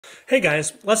Hey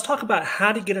guys, let's talk about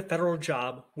how to get a federal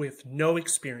job with no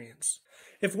experience.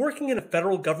 If working in a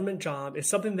federal government job is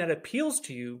something that appeals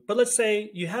to you, but let's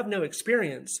say you have no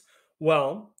experience,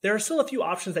 well, there are still a few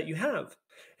options that you have.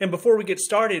 And before we get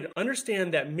started,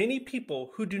 understand that many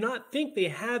people who do not think they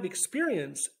have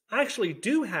experience actually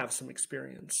do have some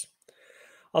experience.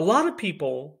 A lot of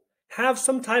people have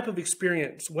some type of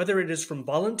experience, whether it is from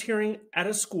volunteering at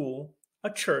a school, a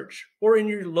church, or in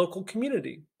your local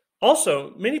community.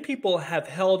 Also, many people have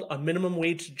held a minimum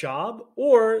wage job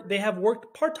or they have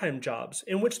worked part time jobs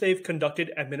in which they've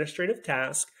conducted administrative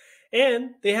tasks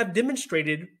and they have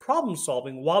demonstrated problem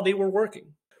solving while they were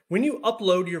working. When you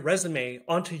upload your resume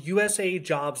onto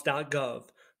USAjobs.gov,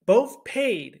 both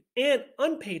paid and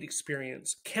unpaid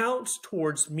experience counts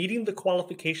towards meeting the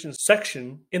qualifications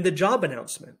section in the job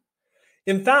announcement.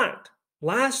 In fact,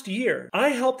 last year, I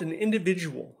helped an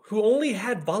individual who only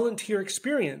had volunteer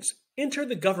experience enter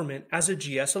the government as a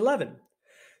GS-11.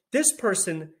 This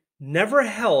person never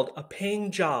held a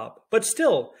paying job, but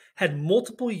still had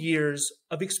multiple years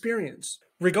of experience.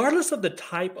 Regardless of the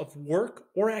type of work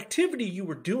or activity you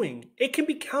were doing, it can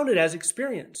be counted as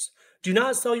experience. Do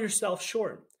not sell yourself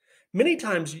short. Many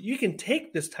times you can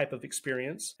take this type of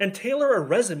experience and tailor a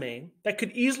resume that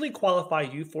could easily qualify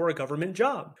you for a government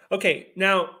job. Okay,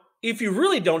 now, if you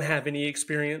really don't have any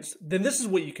experience, then this is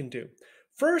what you can do.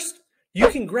 First, you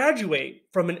can graduate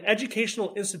from an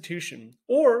educational institution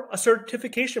or a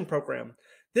certification program.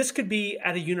 This could be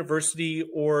at a university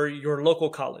or your local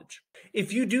college.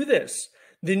 If you do this,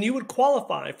 then you would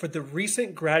qualify for the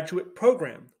recent graduate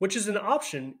program, which is an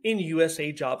option in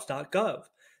USAjobs.gov.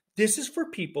 This is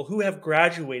for people who have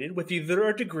graduated with either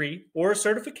a degree or a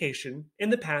certification in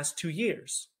the past 2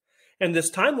 years. And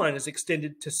this timeline is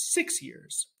extended to 6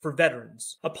 years for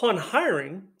veterans. Upon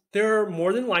hiring, there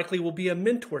more than likely will be a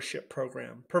mentorship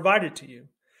program provided to you,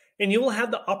 and you will have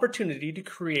the opportunity to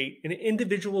create an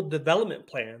individual development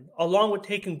plan along with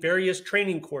taking various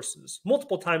training courses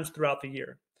multiple times throughout the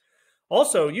year.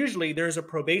 Also, usually there is a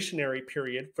probationary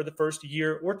period for the first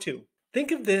year or two.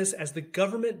 Think of this as the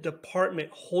government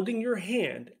department holding your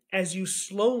hand as you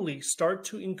slowly start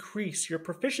to increase your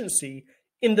proficiency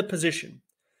in the position.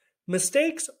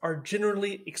 Mistakes are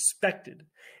generally expected,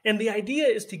 and the idea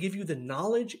is to give you the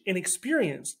knowledge and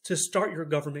experience to start your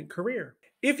government career.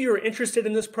 If you are interested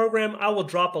in this program, I will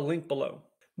drop a link below.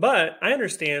 But I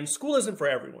understand school isn't for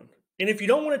everyone, and if you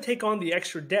don't want to take on the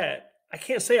extra debt, I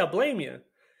can't say I blame you.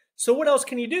 So what else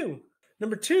can you do?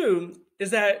 Number two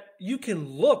is that you can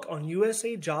look on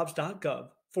USAjobs.gov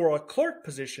for a clerk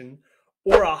position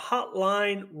or a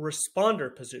hotline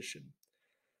responder position.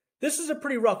 This is a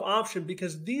pretty rough option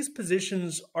because these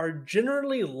positions are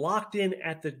generally locked in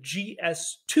at the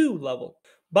GS2 level.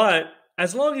 But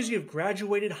as long as you've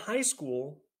graduated high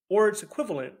school or its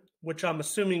equivalent, which I'm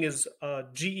assuming is a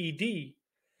GED,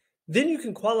 then you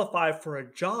can qualify for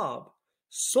a job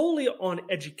solely on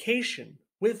education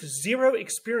with zero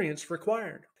experience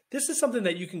required. This is something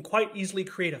that you can quite easily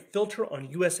create a filter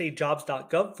on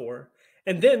USAjobs.gov for,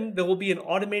 and then there will be an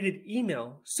automated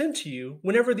email sent to you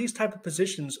whenever these type of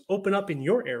positions open up in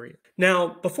your area.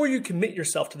 Now, before you commit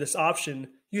yourself to this option,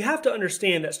 you have to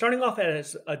understand that starting off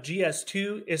as a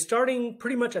GS2 is starting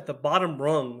pretty much at the bottom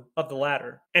rung of the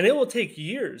ladder, and it will take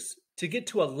years to get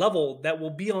to a level that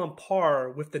will be on par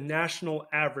with the national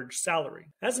average salary.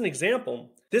 As an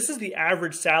example, this is the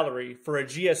average salary for a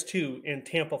GS2 in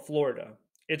Tampa, Florida.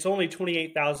 It's only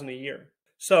 $28,000 a year.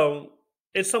 So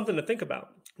it's something to think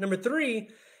about. Number three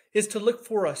is to look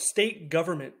for a state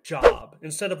government job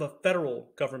instead of a federal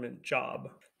government job.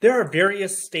 There are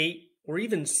various state or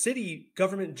even city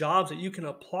government jobs that you can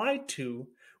apply to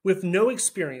with no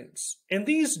experience, and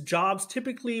these jobs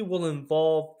typically will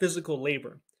involve physical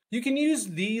labor. You can use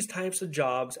these types of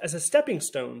jobs as a stepping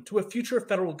stone to a future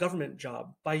federal government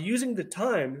job by using the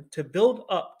time to build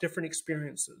up different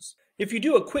experiences. If you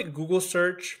do a quick Google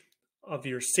search of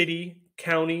your city,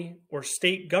 county, or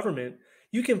state government,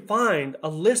 you can find a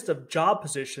list of job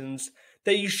positions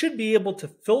that you should be able to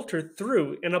filter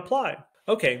through and apply.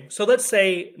 Okay, so let's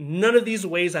say none of these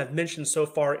ways I've mentioned so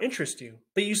far interest you,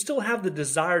 but you still have the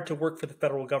desire to work for the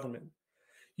federal government.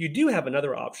 You do have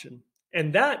another option,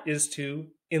 and that is to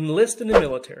enlist in the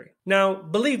military. Now,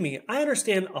 believe me, I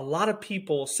understand a lot of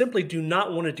people simply do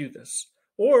not want to do this,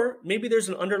 or maybe there's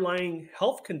an underlying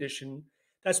health condition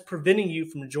that's preventing you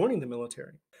from joining the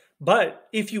military. But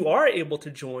if you are able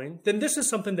to join, then this is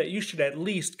something that you should at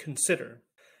least consider.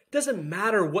 It doesn't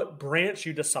matter what branch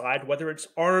you decide, whether it's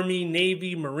Army,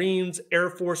 Navy, Marines,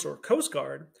 Air Force, or Coast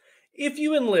Guard. If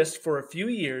you enlist for a few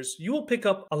years, you will pick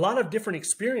up a lot of different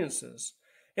experiences.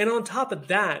 And on top of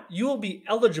that, you will be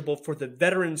eligible for the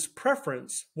Veterans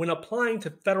Preference when applying to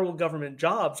federal government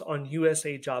jobs on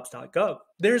USAjobs.gov.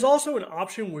 There's also an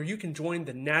option where you can join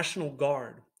the National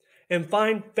Guard and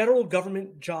find federal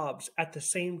government jobs at the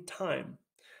same time.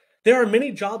 There are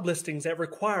many job listings that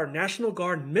require National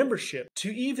Guard membership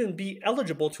to even be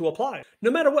eligible to apply.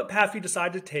 No matter what path you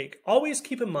decide to take, always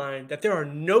keep in mind that there are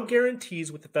no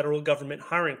guarantees with the federal government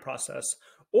hiring process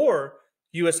or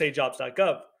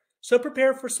USAjobs.gov. So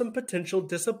prepare for some potential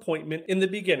disappointment in the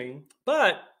beginning.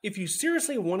 But if you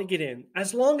seriously want to get in,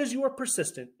 as long as you are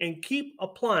persistent and keep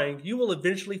applying, you will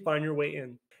eventually find your way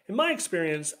in. In my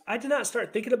experience, I did not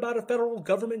start thinking about a federal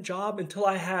government job until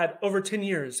I had over 10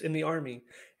 years in the Army.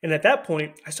 And at that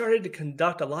point, I started to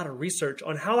conduct a lot of research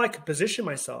on how I could position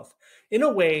myself in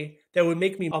a way that would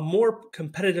make me a more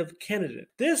competitive candidate.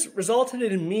 This resulted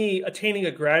in me attaining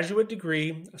a graduate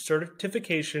degree, a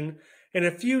certification, and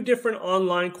a few different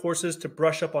online courses to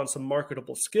brush up on some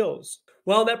marketable skills.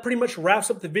 Well, that pretty much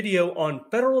wraps up the video on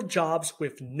federal jobs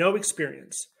with no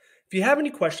experience. If you have any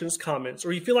questions, comments,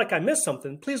 or you feel like I missed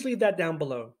something, please leave that down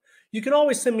below. You can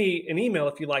always send me an email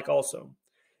if you like also.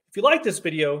 If you like this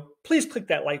video, please click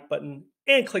that like button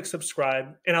and click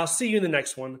subscribe, and I'll see you in the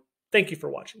next one. Thank you for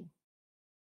watching.